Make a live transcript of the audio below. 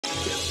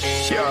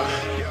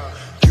Yeah,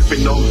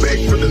 dripping on back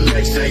for the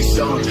next ain't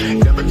some.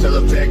 Never tell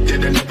a fact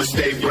that I never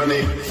stay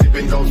running.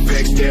 Sipping on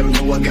facts, damn,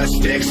 know I got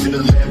stacks in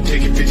the lab.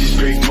 Taking bitches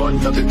straight for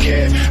another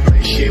cat.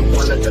 Make shit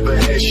one, I never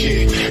had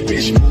shit.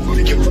 Bitch, move,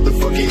 make your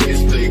motherfucking head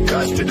split.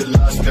 Cost to the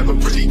loss, never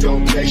really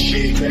don't back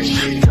shit.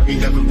 Got me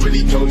never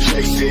really don't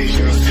chase it.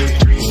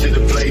 Streets to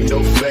the play,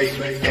 no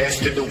fake. Ass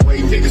to the way,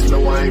 niggas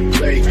know I ain't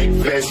play.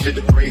 Fast to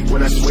the break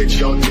when I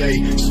switch all day.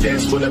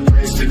 Stance with a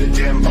press to the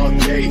damn all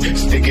day.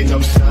 Sticking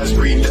up sides,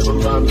 read, never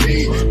mind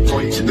me.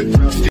 Point to the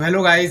ground.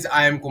 Hello guys,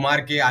 I am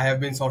Kumar K. I have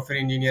been software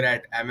engineer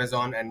at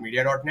Amazon and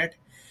Media.net.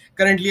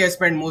 Currently, I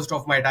spend most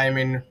of my time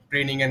in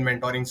training and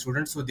mentoring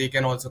students so they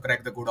can also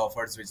crack the good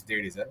offers which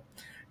they deserve.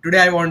 Today,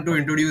 I want to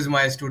introduce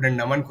my student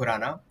Naman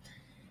Khurana.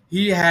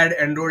 He had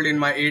enrolled in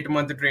my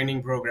 8-month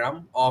training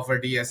program of a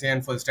DSA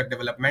and full stack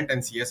development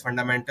and CS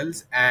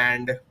fundamentals,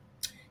 and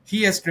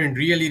he has trained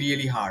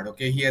really hard.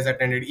 Okay, he has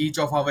attended each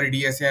of our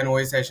DSA and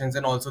OA sessions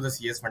and also the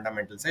CS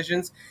fundamental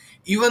sessions.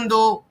 Even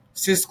though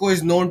Cisco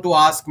is known to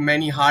ask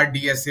many hard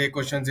DSA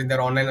questions in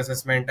their online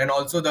assessment, and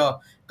also the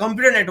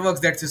computer networks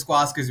that Cisco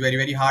asks is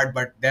very hard,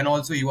 but then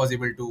also he was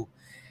able to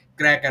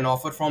crack an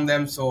offer from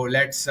them. So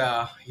let's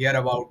hear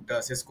about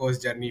Cisco's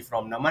journey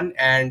from Naman.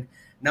 And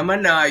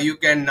Naman, you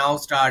can now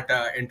start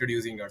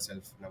introducing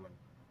yourself, Naman.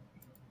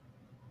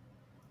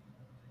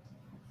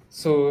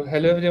 So,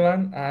 hello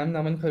everyone, I am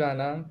Naman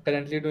Khurana,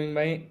 currently doing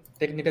my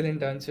technical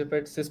internship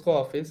at Cisco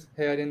office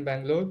here in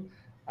Bangalore.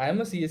 I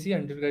am a CSE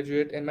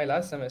undergraduate in my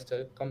last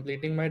semester,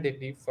 completing my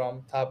degree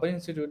from Thapar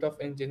Institute of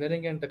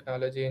Engineering and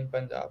Technology in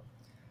Punjab.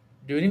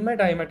 During my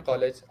time at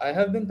college, I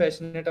have been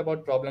passionate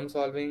about problem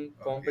solving,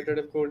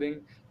 competitive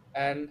coding,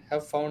 and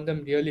have found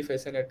them really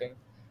fascinating.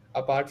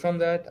 Apart from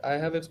that, I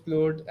have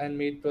explored and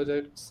made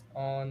projects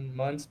on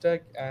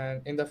Tech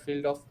and in the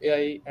field of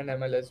AI and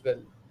ML as well.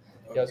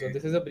 Yeah, so Okay.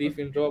 this is a brief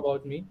intro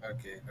about me.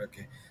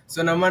 Okay.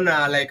 So Naman,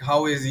 like,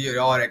 how is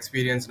your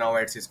experience now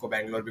at Cisco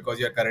Bangalore? Because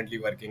you're currently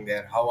working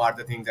there. How are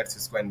the things at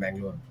Cisco and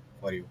Bangalore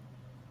for you?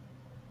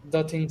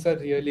 The things are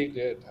really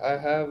great. I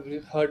have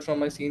heard from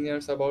my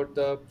seniors about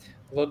the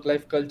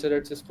work-life culture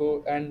at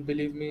Cisco, and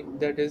believe me,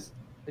 that is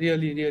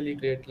really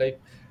great. Like,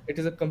 it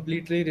is a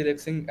completely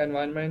relaxing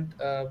environment.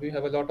 We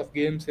have a lot of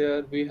games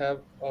here. We have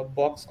a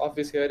box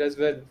office here as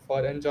well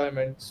for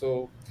enjoyment.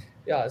 So,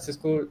 yeah,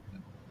 Cisco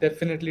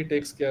definitely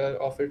takes care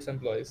of its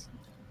employees.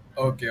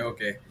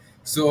 Okay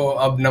so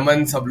अब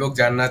नमन, सब लोग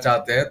जानना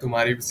चाहते हैं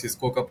तुम्हारी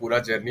Cisco का पूरा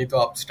journey. तो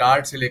आप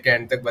स्टार्ट से लेकर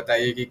एंड तक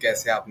बताइए कि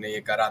कैसे आपने ये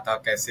करा था,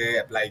 कैसे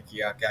अप्लाई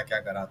किया, क्या क्या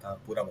करा था,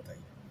 पूरा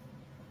बताइए।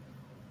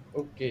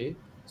 Okay,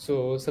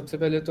 so सबसे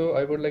पहले तो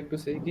I would like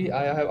to say कि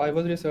I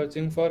was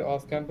researching for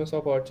off-campus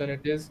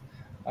opportunities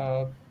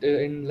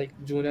in like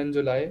June and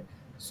July.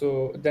 So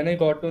then I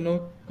got to know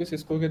कि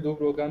Cisco के दो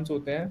programs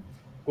होते हैं,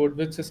 Code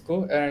with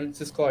Cisco and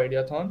Cisco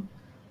Ideathon.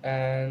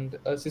 And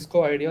Cisco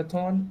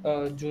Ideathon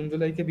जून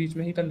जुलाई के बीच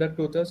में ही conduct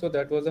होता है, so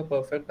that was a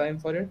perfect time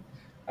for it.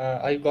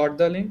 I got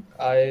the link,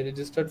 I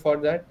registered for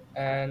that,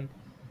 and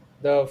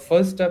the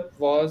first step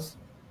was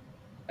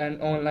an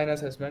online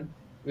assessment,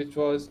 which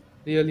was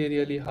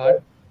really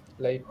hard.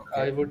 Like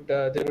Okay.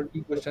 there were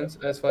two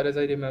questions as far as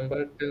I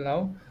remember till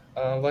now.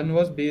 One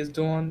was based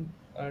on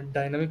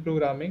dynamic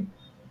programming,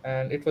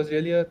 and it was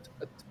really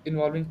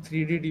involving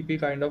 3D DP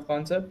kind of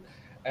concept.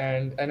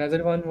 And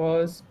another one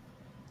was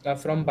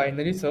from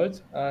binary search.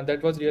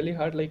 That was really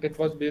hard. Like it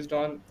was based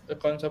on the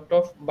concept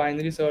of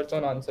binary search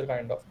on answer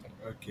kind of thing.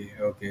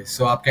 Okay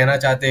so आप कहना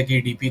चाहते हैं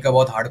कि DP का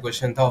बहुत hard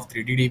question था of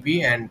 3D DP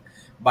and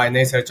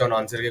binary search on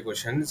answer के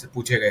question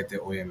पूछे गए थे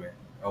ओए में।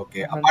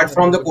 ओके, हाँ अपार्ट जी,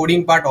 फ्रॉम द बिल्कुल।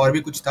 कोडिंग पार्ट और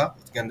भी कुछ था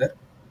उसके अंदर?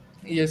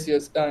 यस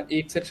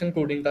एक सेक्शन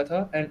कोडिंग का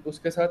था, एंड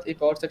उसके साथ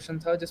एक और सेक्शन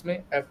था जिसमें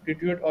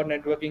एप्टीट्यूड और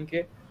नेटवर्किंग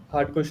के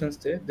हार्ड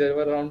क्वेश्चंस थे। There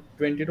were around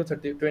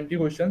 20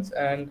 questions,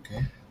 and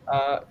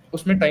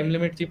उसमें टाइम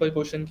लिमिट थी पर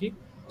क्वेश्चन की।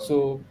 So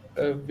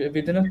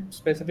with in a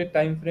specific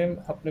time frame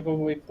अपने को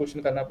वो एक क्वेश्चन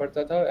करना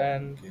पड़ता था।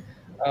 एंड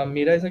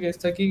मेरा ऐसा केस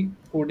था कि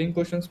कोडिंग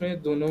क्वेश्चंस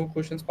में दोनों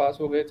क्वेश्चंस पास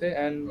हो गए थे,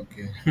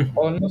 एंड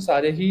ऑलमोस्ट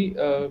सारे ही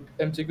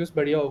एमसीक्यूज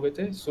बढ़िया हो गए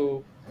थे।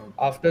 सो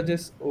आफ्टर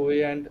दिस ओए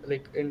एंड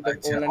लाइक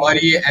अच्छा, और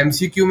ये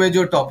एमसीक्यू में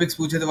जो टॉपिक्स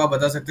पूछे थे वो आप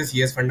बता सकते हैं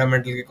सीएस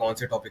फंडामेंटल के कौन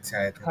से टॉपिक से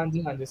आए थे? हाँ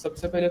जी,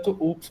 सबसे पहले तो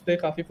ओप्स पे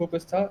काफी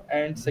फोकस था,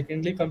 and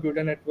secondly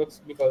computer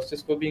networks, because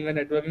Cisco being a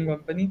networking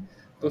company,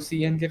 तो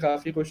सीएन के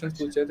काफी क्वेश्चंस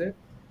पूछे थे।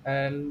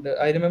 एंड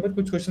आई रिमेंबर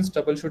कुछ क्वेश्चंस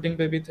ट्रबल शूटिंग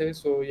पे भी थे।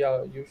 सो या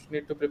यू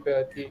नीड टू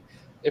प्रिपेयर कि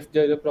if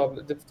there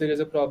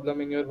is a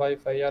problem in your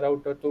wifi या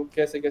राउटर, तो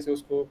कैसे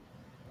उसको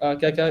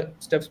क्या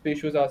स्टेप्स पे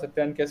इश्यूज आ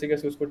सकते हैं, एंड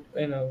कैसे उसको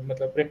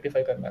मतलब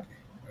रेक्टिफाई करना है।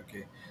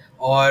 ओके,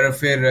 और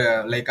फिर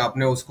लाइक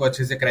आपने उसको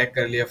अच्छे से क्रैक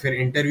कर लिया, फिर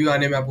इंटरव्यू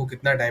आने में आपको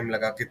कितना टाइम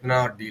लगा,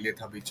 कितना डिले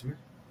था बीच में?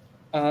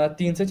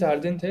 3 से 4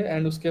 दिन थे,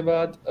 एंड उसके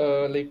बाद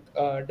लाइक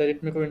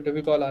डायरेक्ट मेरे को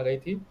इंटरव्यू कॉल आ गई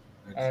थी।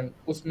 एंड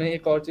उसमें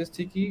एक और चीज़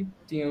थी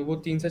कि वो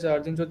 3 से 4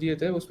 दिन जो दिए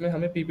थे उसमें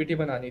हमें पीपीटी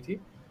बनानी थी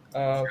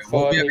वो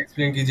भी आप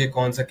एक्सप्लेन कीजिए,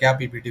 कौन सा क्या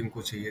पीपीटी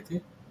उनको चाहिए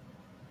थी?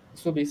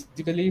 सो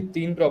बेसिकली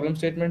 3 प्रॉब्लम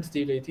स्टेटमेंट्स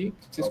दी गई थी।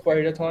 Cisco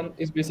ideathon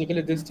is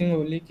basically this thing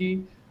only कि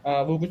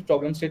वो कुछ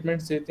प्रॉब्लम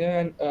स्टेटमेंट्स देते हैं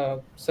एंड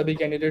सभी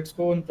कैंडिडेट्स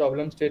को उन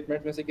प्रॉब्लम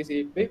स्टेटमेंट में से किसी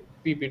एक पे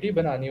पीपीटी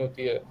बनानी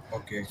होती है।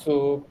 ओके। सो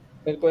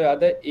मेरे को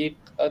याद है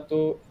एक तो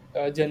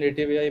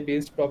generative AI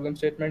based problem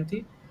statement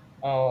थी,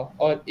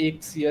 और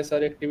एक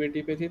सीएसआर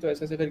एक्टिविटी पे थी। तो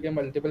ऐसे ऐसे करके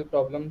मल्टीपल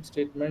प्रॉब्लम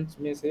स्टेटमेंट्स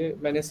में से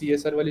मैंने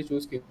सीएसआर वाली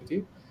चूज की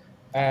थी।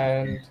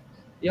 एंड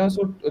या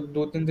सो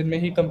 2-3 दिन में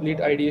ही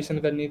कंप्लीट आइडिएशन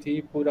करनी थी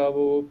पूरा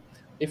वो।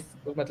 इफ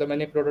मतलब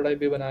मैंने प्रोटोटाइप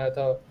भी बनाया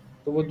था,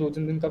 तो वो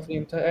 2-3 दिन का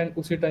फ्रेम था एंड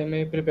उसी टाइम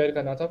में प्रिपेयर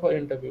करना था फॉर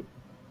इंटरव्यू।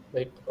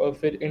 लाइक और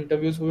फिर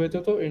इंटरव्यूज हुए थे,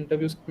 तो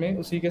इंटरव्यूज में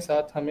उसी के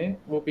साथ हमें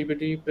वो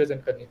पीपीटी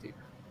प्रेजेंट करनी थी।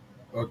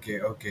 Okay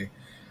okay.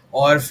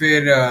 और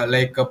फिर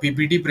लाइक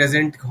पीपीटी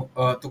प्रेजेंट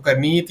तो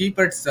करनी ही थी,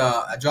 बट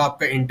जो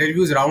आपका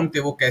इंटरव्यूज राउंड थे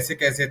वो कैसे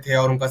कैसे थे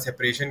और उनका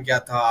सेपरेशन क्या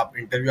था? आप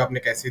इंटरव्यू आपने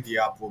कैसे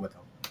दिया, आप वो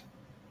बताओ।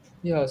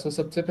 या सो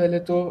सबसे पहले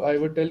तो आई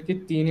वुड टेल कि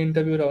 3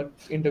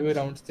 इंटरव्यू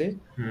राउंड्स थे।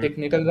 हम्म।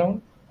 Technical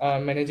round,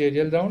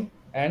 managerial round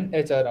and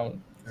HR round.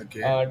 Okay.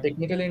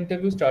 Technical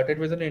interview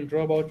started with an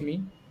intro about me,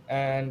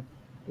 and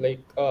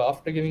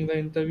after giving the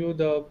interview,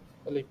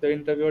 the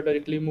interviewer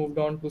directly moved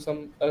on to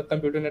some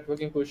computer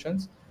networking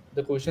questions.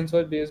 The questions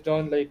were based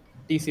on like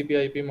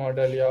TCP/IP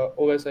model, या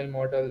OSI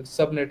model,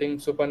 subnetting,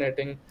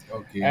 supernetting,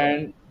 okay.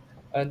 and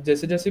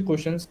जैसे जैसे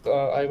questions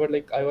I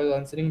was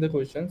answering the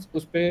questions,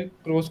 उस पे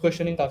cross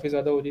questioning काफी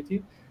ज्यादा हो रही थी।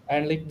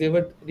 And like they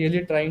were really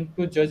trying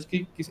to जज कि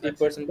किस एक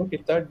अच्छा पर्सन को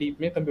कितना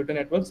डीप में कंप्यूटर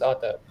नेटवर्क्स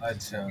आता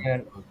अच्छा। है।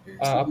 एंड ओके,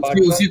 अपार्ट उसी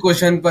फ्रॉम उसी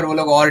क्वेश्चन पर वो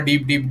लोग और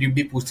डीप डीप डीप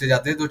डीप पूछते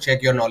जाते हैं, तो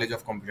check your knowledge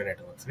of computer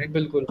networks, right?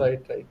 बिल्कुल,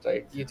 राइट राइट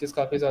राइट, ये चीज़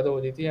काफ़ी ज़्यादा हो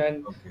रही थी।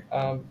 एंड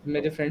ओके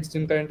मेरे फ्रेंड्स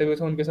जिनका इंटरव्यू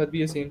था उनके साथ भी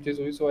ये सेम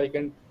चीज़ हुई। सो आई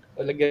कैन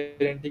लाइक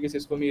गारंटी कि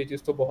सिस्को में ये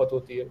चीज़ तो बहुत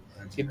होती है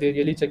कि अच्छा। They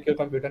really check your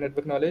computer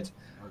network knowledge.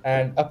 Okay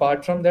and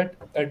apart from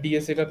that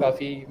DSA का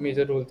काफ़ी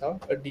मेजर रोल था।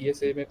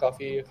 डीएसए में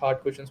काफ़ी हार्ड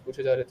क्वेश्चंस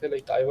पूछे जा रहे थे।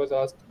 Like I was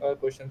asked a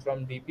question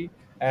from DP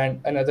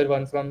and another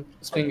one from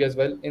string as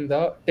well in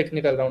the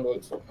technical round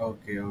also.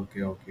 Okay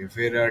okay okay.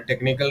 फिर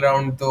टेक्निकल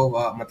राउंड तो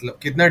मतलब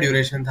कितना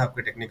ड्यूरेशन था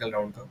आपके टेक्निकल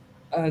राउंड का?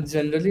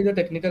 Generally the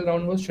technical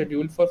round was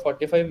scheduled for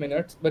 45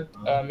 minutes, but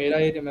हाँ। मेरा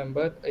ये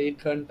रिमेंबर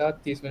 1 घंटा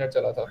 30 मिनट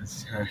चला था।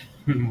 अच्छा।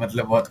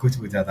 मतलब बहुत कुछ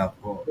पूछा था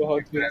आपको, बहुत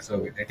इम्प्रेस कुछ।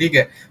 हो गए थे। ठीक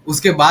है,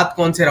 उसके बाद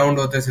कौन से राउंड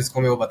होते हैं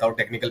सिस्को में, वो बताओ,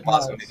 टेक्निकल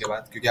पास हाँ, होने के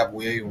बाद, क्योंकि आप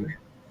हुए ही होंगे।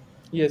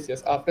 Yes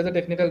yes, after the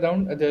technical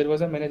round there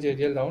was a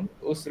managerial round.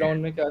 उस ओके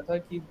राउंड में क्या था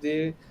कि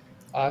they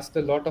asked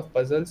a lot of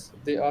puzzles,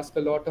 they asked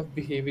a lot of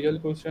behavioural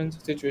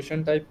questions,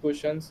 situation type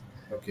questions.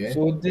 Okay.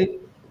 सो दे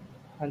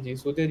हाँ जी,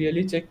 सो दे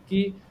रियली चेक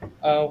कि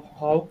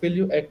how will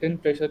you act in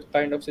pressure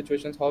kind of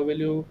situations, how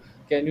will you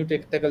can you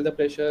tackle the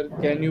pressure,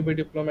 can you B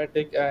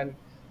diplomatic and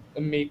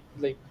make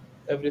like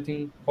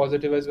everything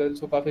positive as well.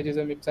 सो काफ़ी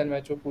चीज़ें mix and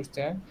match वो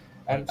पूछते हैं।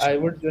 And I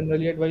अच्छा। Would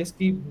generally advice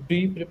कि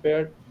be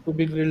prepared to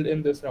be grilled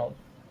in this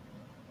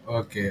round.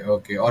 Okay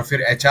okay. और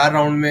फिर HR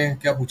round में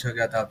क्या पूछा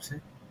गया था आपसे?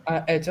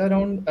 एचआर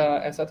राउंड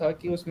ऐसा था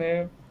कि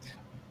उसमें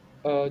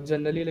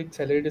जनरली लाइक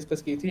सैलरी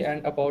डिस्कस की थी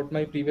and about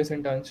my previous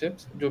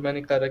internships जो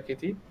मैंने कर रखी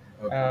थी।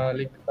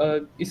 ओके।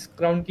 इस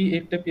राउंड की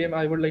एक टिप ये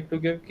I would like to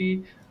give कि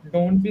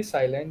don't be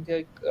silent.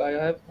 I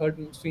have heard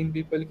seen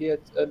people कि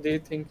दे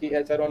थिंक कि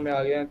एचआर राउंड में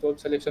आ गए हैं तो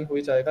सिलेक्शन हो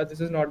ही जाएगा।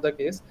 This is not the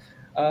case.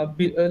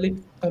 Like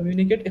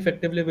communicate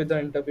effectively with the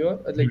interviewer.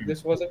 Like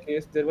this was a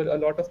case, there were a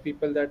lot of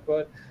people that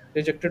were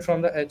rejected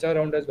from the HR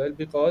round as well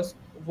because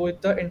वो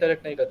इतना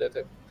interact नहीं कर रहे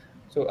थे।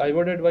 So I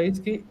would advise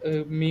कि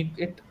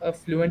make it a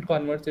fluent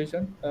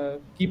conversation.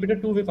 Keep it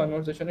a two-way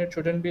conversation. It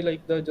shouldn't be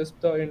like the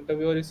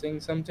interviewer is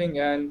saying something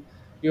and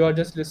you are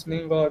just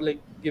listening or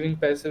like giving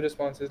passive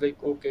responses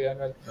like okay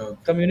and well.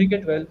 Okay.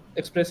 Communicate well,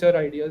 express your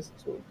ideas.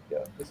 So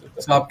yeah, this is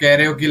the सो आप कह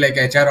रहे हो कि like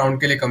HR round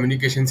के लिए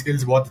communication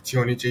skills बहुत अच्छी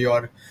होनी चाहिए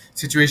और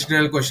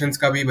सिचुएशनल क्वेश्चंस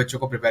का भी बच्चों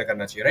को प्रिपेयर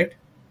करना चाहिए, right?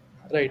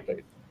 right,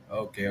 right.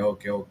 Okay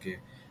okay okay.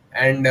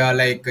 And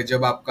like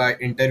जब आपका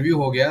इंटरव्यू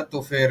हो गया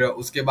तो फिर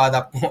उसके बाद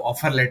आपको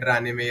ऑफर लेटर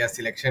आने में या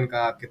सिलेक्शन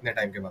का कितने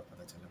टाइम के बाद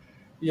पता चला?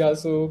 या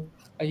सो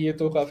ये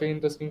तो काफ़ी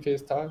इंटरेस्टिंग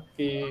फेज था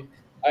कि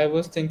आई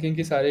वाज थिंकिंग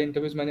कि सारे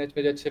इंटरव्यूज मैंने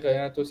मेरे अच्छे गए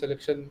हैं तो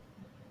सिलेक्शन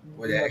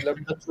हो मतलब जाएगा।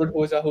 टचवुड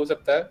हो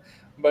सकता है।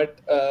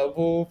 बट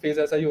वो फेज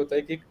ऐसा ही होता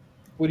है कि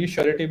पूरी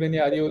श्योरिटी भी नहीं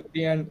आ रही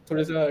होती एंड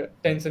थोड़ी सा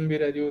टेंशन भी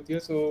रह रही होती है।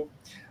 So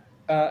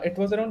it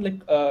was around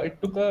like it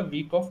took a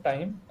week of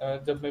time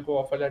जब मेरे को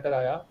ऑफर लेटर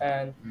आया।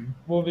 एंड हम्म।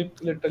 वो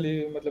वीक लिटरली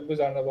मतलब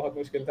गुजारना बहुत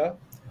मुश्किल था।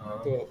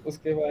 हाँ। तो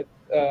उसके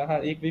बाद हाँ,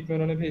 एक वीक में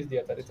उन्होंने भेज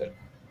दिया था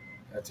रिजल्ट।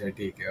 अच्छा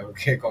ठीक है,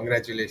 ओके,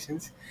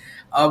 कॉन्ग्रेचुलेशंस।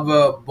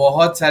 अब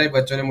बहुत सारे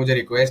बच्चों ने मुझे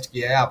रिक्वेस्ट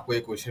किया है आपको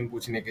एक क्वेश्चन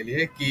पूछने के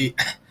लिए कि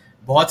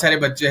बहुत सारे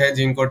बच्चे हैं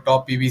जिनको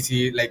top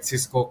PVC like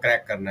Cisco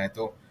crack करना है,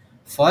 तो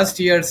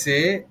फर्स्ट ईयर से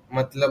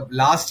मतलब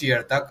लास्ट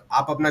ईयर तक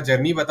आप अपना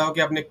जर्नी बताओ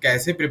कि आपने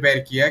कैसे प्रिपेयर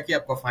किया कि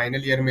आपका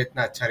फाइनल ईयर में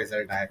इतना अच्छा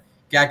रिजल्ट आए,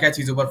 क्या क्या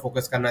चीज़ों पर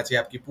फोकस करना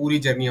चाहिए, आपकी पूरी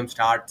जर्नी हम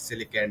स्टार्ट से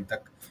लेकर एंड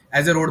तक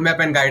as a road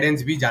map and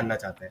guidance भी जानना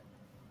चाहते हैं।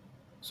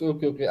 So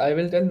okay, I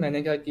will tell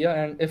मैंने क्या किया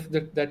and if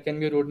that can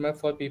be a roadmap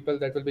for people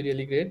that will be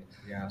really great.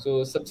 या। So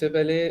सबसे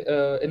पहले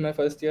in my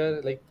first year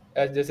like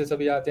as जैसे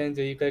सभी आते हैं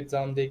जेई का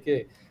एग्जाम दे के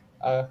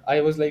I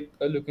was like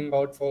looking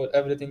out for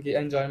everything कि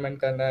enjoyment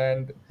करना है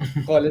and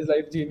college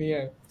life जीनी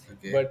है।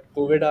 Okay. but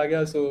COVID आ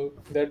गया, so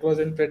that was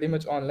in pretty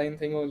much online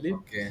thing only.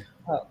 Okay.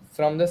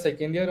 From the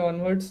second year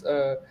onwards,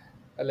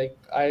 like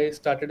I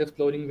started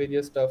exploring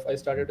various stuff. I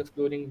started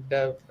exploring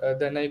dev.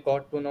 Then I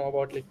got to know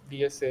about like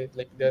DSA.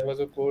 Like there was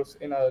a course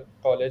in our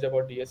college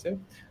about DSA.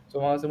 So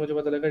वहाँ से मुझे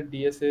पता लगा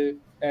DSA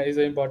is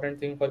an important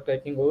thing for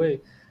cracking OA.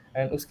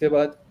 And उसके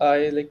बाद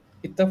I like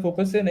इतना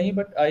focus से नहीं,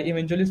 but I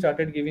eventually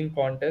started giving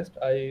contest.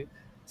 I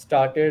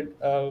started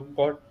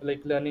got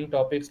like learning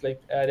topics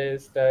like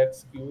arrays,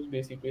 stacks, queues,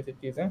 basic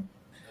चीजें.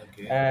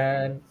 Okay.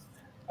 And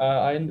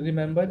I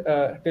remember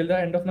till the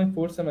end of my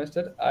fourth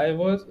semester I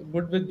was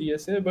good with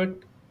DSA,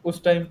 but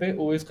उस time पे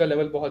OS का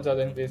level बहुत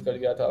ज़्यादा increase कर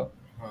गया था.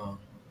 हाँ,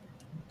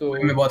 तो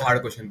में बहुत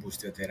हार्ड क्वेश्चन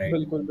पूछते थे, राइट?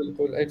 बिल्कुल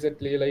बिल्कुल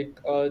एग्जैक्टली लाइक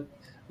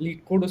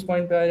लीड कोड उस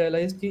पॉइंट पे आई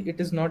रियलाइज कि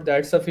it is not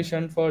that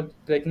sufficient for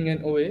cracking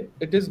N ओए.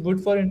 It is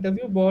good for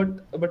interview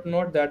but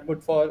not that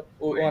good for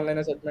online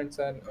assessments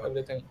and okay.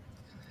 Everything.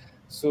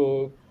 So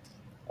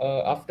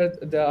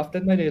after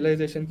my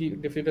realization की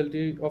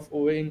difficulty of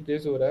OA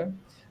increase हो रहा है,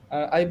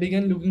 I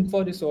began looking for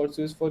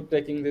resources for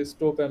cracking this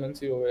top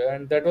MNC OA,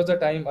 and that was the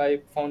time I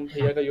found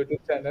भैया का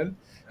YouTube channel.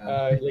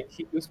 Like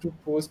he used to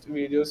post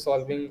videos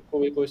solving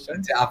OA questions.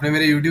 अच्छा, आपने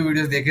मेरे YouTube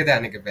videos देखे थे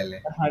आने के पहले?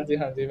 हाँ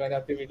जी, मैंने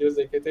आपके वीडियोस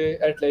देखे थे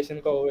एटलेशन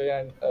का OA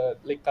एंड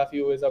लाइक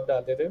काफी OAs आप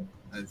डालते थे.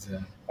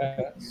 अच्छा.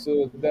 So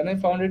then I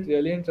found it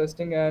really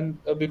interesting,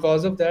 and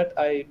because of that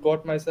I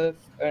got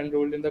myself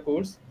enrolled in the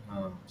course.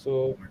 हाँ. So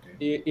Got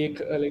it.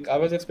 एक लाइक आई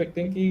वाज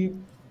एक्सपेक्टिंग कि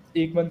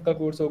 1 मंथ का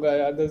कोर्स होगा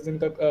या 10 दिन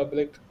का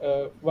लाइक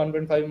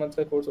 1.5 मंथ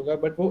का कोर्स होगा,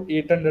 बट वो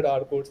 800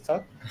 आवर कोर्स था.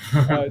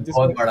 बहुत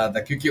जिसमें बड़ा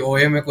था क्योंकि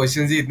ओए में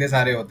क्वेश्चंस ही इतने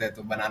सारे होते हैं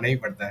तो बनाना ही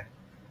पड़ता है.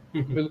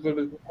 बिल्कुल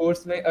बिल्कुल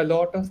कोर्स में a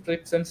lot of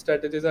tricks and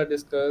strategies are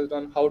discussed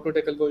on how to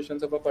tackle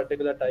questions of a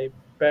particular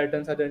type,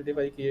 patterns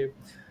identify किए.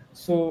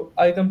 So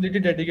I completely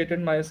dedicated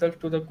myself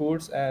to the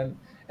course,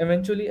 and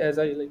eventually as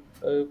I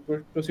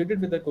like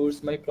proceeded with the course,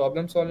 my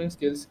problem solving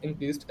skills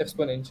increased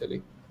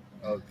exponentially.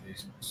 Okay.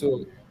 सो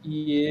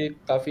ये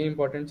काफ़ी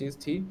important चीज़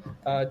थी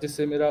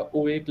जिससे मेरा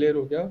ओए clear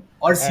हो गया.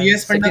 और एंड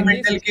सीएस सेकेंडली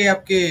फंडामेंटल के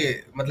आपके,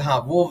 मतलब हाँ,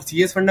 वो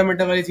सीएस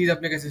फंडामेंटल वाली चीज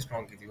आपने कैसे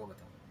स्ट्रॉन्ग की थी वो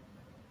बताओ.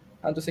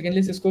 हाँ, तो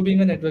secondly Cisco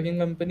being a networking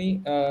company,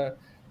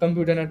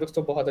 computer networks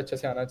तो बहुत अच्छे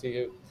से आना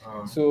चाहिए.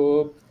 हाँ.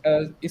 सो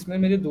इसमें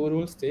मेरे 2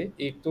 रूल्स थे.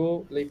 एक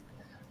तो like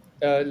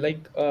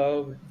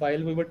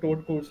while we were taught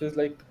courses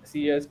like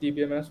CS,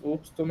 DBMS,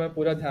 OOPS, तो मैं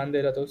पूरा ध्यान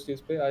दे रहा था उस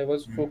चीज़ पे. I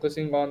was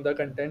focusing on the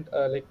content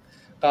like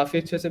काफ़ी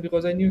अच्छे से,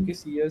 because I knew कि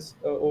CS,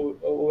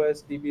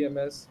 OS,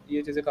 DBMS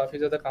ये चीज़ें काफ़ी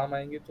ज़्यादा काम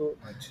आएंगी, तो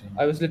अच्छा.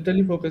 I was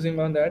literally focusing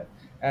on that.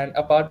 And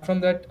apart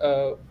from that,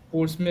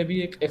 course में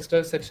भी एक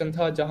एक्स्ट्रा सेक्शन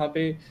था जहाँ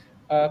पे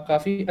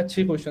काफ़ी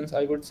अच्छे questions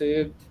I would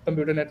say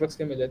computer networks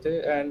के मिले थे.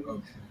 And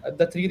okay.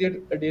 The 3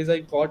 days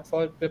I got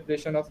for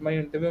preparation of my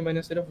interview,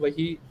 मैंने सिर्फ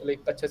वही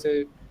लाइक अच्छे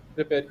से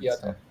प्रिपेयर किया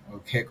अच्छा. था.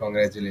 Okay,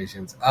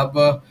 congratulations.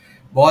 अब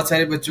बहुत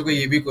सारे बच्चों को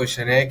ये भी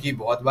क्वेश्चन है कि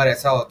बहुत बार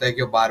ऐसा होता है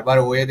कि वो बार बार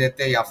ओए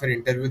देते हैं या फिर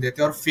इंटरव्यू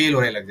देते हैं और फेल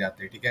होने लग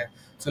जाते हैं, ठीक है?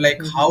 So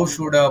like how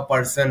should a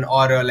person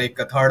और लाइक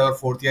थर्ड और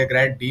fourth year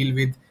grade deal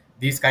with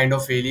these kind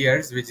of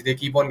failures which they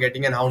keep on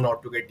getting, and how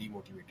not to get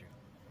demotivated?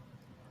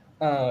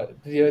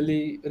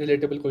 Really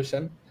relatable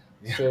question.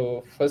 Yeah.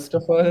 So first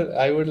of all,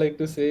 I would like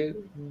to say,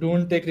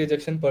 don't take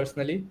rejection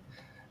personally.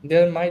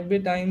 There might be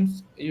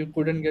times you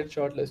couldn't get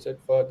shortlisted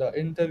for the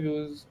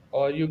interviews,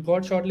 or you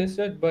got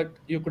shortlisted but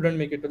you couldn't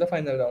make it to the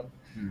final round.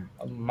 Hmm.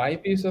 My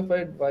piece of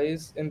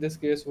advice in this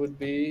case would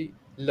be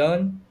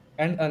learn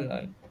and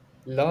unlearn.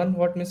 Learn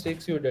what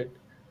mistakes you did,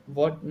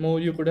 what more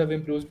you could have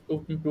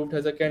improved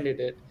as a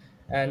candidate,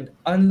 and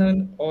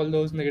unlearn all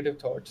those negative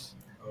thoughts.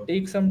 Okay.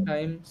 Take some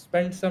time,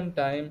 spend some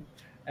time,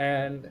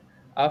 and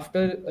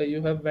after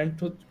you have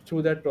went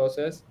through that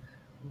process,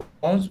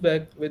 bounce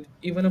back with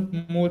even a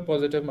more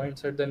positive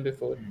mindset than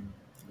before. Hmm.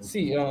 Okay.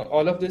 See,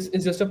 all of this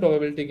is just a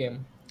probability game.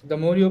 The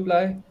more you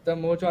apply, the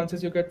more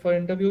chances you get for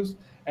interviews,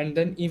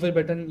 and then even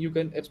better you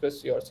can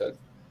express yourself.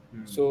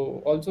 Hmm. So,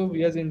 also,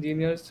 we as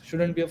engineers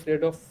shouldn't be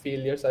afraid of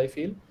failures, I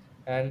feel,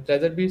 and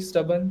rather be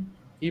stubborn,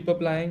 keep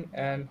applying,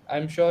 and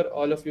I'm sure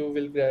all of you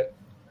will crack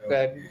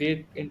Okay.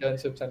 great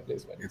internships and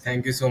placements.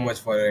 Thank you so much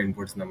for your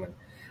inputs, नमन.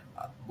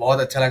 बहुत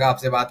अच्छा लगा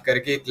आपसे बात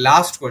करके. एक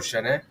last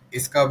question है,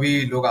 इसका भी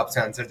लोग आपसे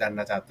आंसर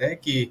जानना चाहते हैं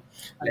कि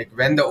लाइक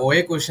व्हेन द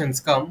ओए क्वेश्चंस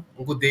कम,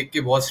 उनको देख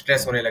के बहुत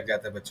स्ट्रेस होने लग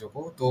जाता है बच्चों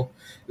को, तो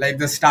लाइक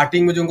द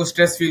स्टार्टिंग में जो उनको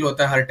स्ट्रेस फील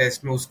होता है हर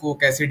टेस्ट में, उसको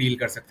कैसे डील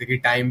कर सकते हैं कि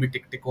टाइम भी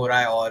टिक टिक हो रहा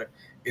है और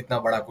इतना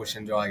बड़ा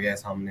क्वेश्चन जो आ गया है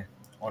सामने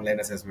ऑनलाइन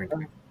असेसमेंट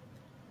में.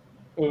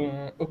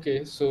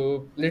 Okay, so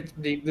let's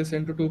break this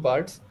into 2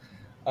 parts.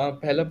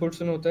 पहला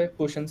पोर्शन होता है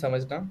क्वेश्चन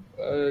समझना.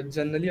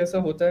 जनरली ऐसा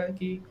होता है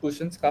कि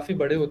क्वेश्चंस काफ़ी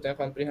बड़े होते हैं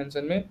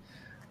कॉम्प्रिहेंशन में,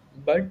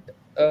 बट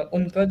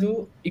उनका जो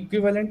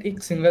इक्विवेलेंट एक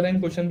सिंगल लाइन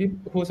क्वेश्चन भी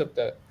हो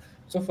सकता है.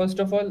 So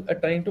first of all,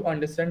 trying to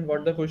understand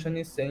what the question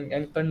is saying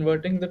and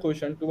converting the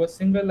question to a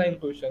single line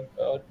question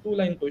और 2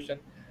 line question,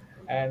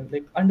 and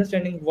like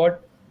understanding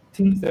what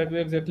things that we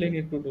exactly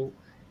need to do.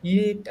 ये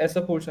एक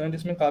ऐसा portion है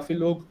जिसमें काफ़ी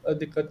लोग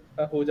दिक्कत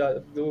हो जा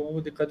जो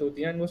वो दिक्कत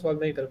होती है एंड वो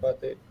सॉल्व नहीं कर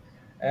पाते.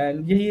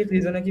 एंड यही एक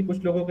रीज़न है कि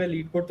कुछ लोगों का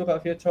लीड कोड तो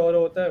काफ़ी अच्छा हो रहा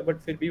होता है, बट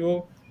फिर भी वो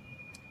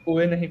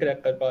ओए नहीं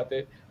क्रैक कर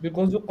पाते,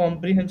 बिकॉज जो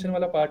कॉम्प्रीहेंशन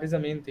वाला part is the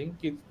main thing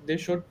कि they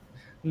should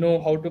know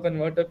how to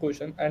convert a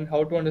question and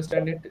how to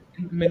understand it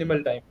in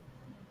minimal time.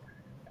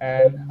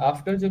 And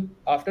after जब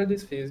आफ्टर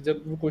दिस फेज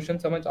जब वो क्वेश्चन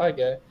समझ आ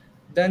गया है,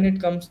 then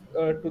it comes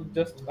to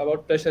just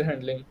about pressure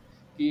handling,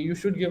 कि you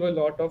should give a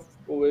lot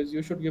of OS,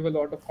 you should give a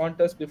lot of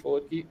contest before,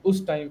 कि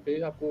उस time पे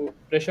आपको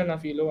प्रेशर ना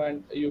फील हो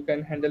and you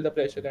can handle the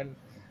pressure, and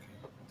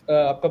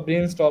आपका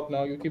brain stop ना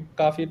हो, क्योंकि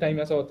काफ़ी टाइम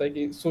ऐसा होता है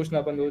कि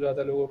सोचना बंद हो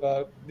जाता है लोगों का,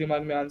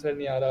 दिमाग में आंसर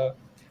नहीं आ रहा,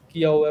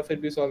 किया हुआ है फिर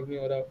भी सॉल्व नहीं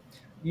हो रहा।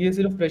 ये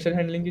सिर्फ प्रेशर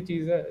हैंडलिंग की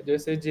चीज़ है,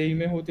 जैसे जेई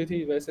में होती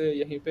थी वैसे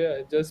यहीं पे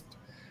है, just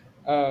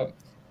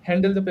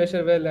handle the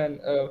pressure well and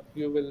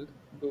you will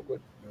do good.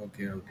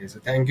 Okay okay, so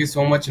thank you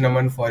so much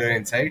Naman for your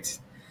insights.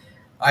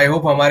 I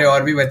hope हमारे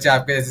और भी बच्चे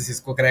आपके जैसे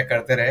सिस्को क्रैक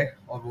करते रहे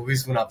और वो भी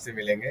सुन आपसे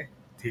मिलेंगे,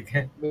 ठीक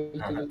है। हाँ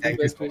बिल्कुल हाँ, बिल्कुल, thank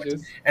you best so much.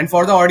 Wishes. And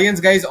for the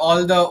audience guys,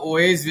 all the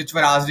ओएज which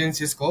were asked in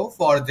Cisco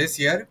for this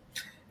year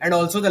and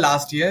also the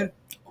last year,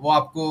 वो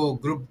आपको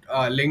ग्रुप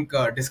लिंक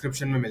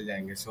डिस्क्रिप्शन में मिल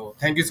जाएंगे। So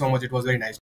thank you so much, it was very nice.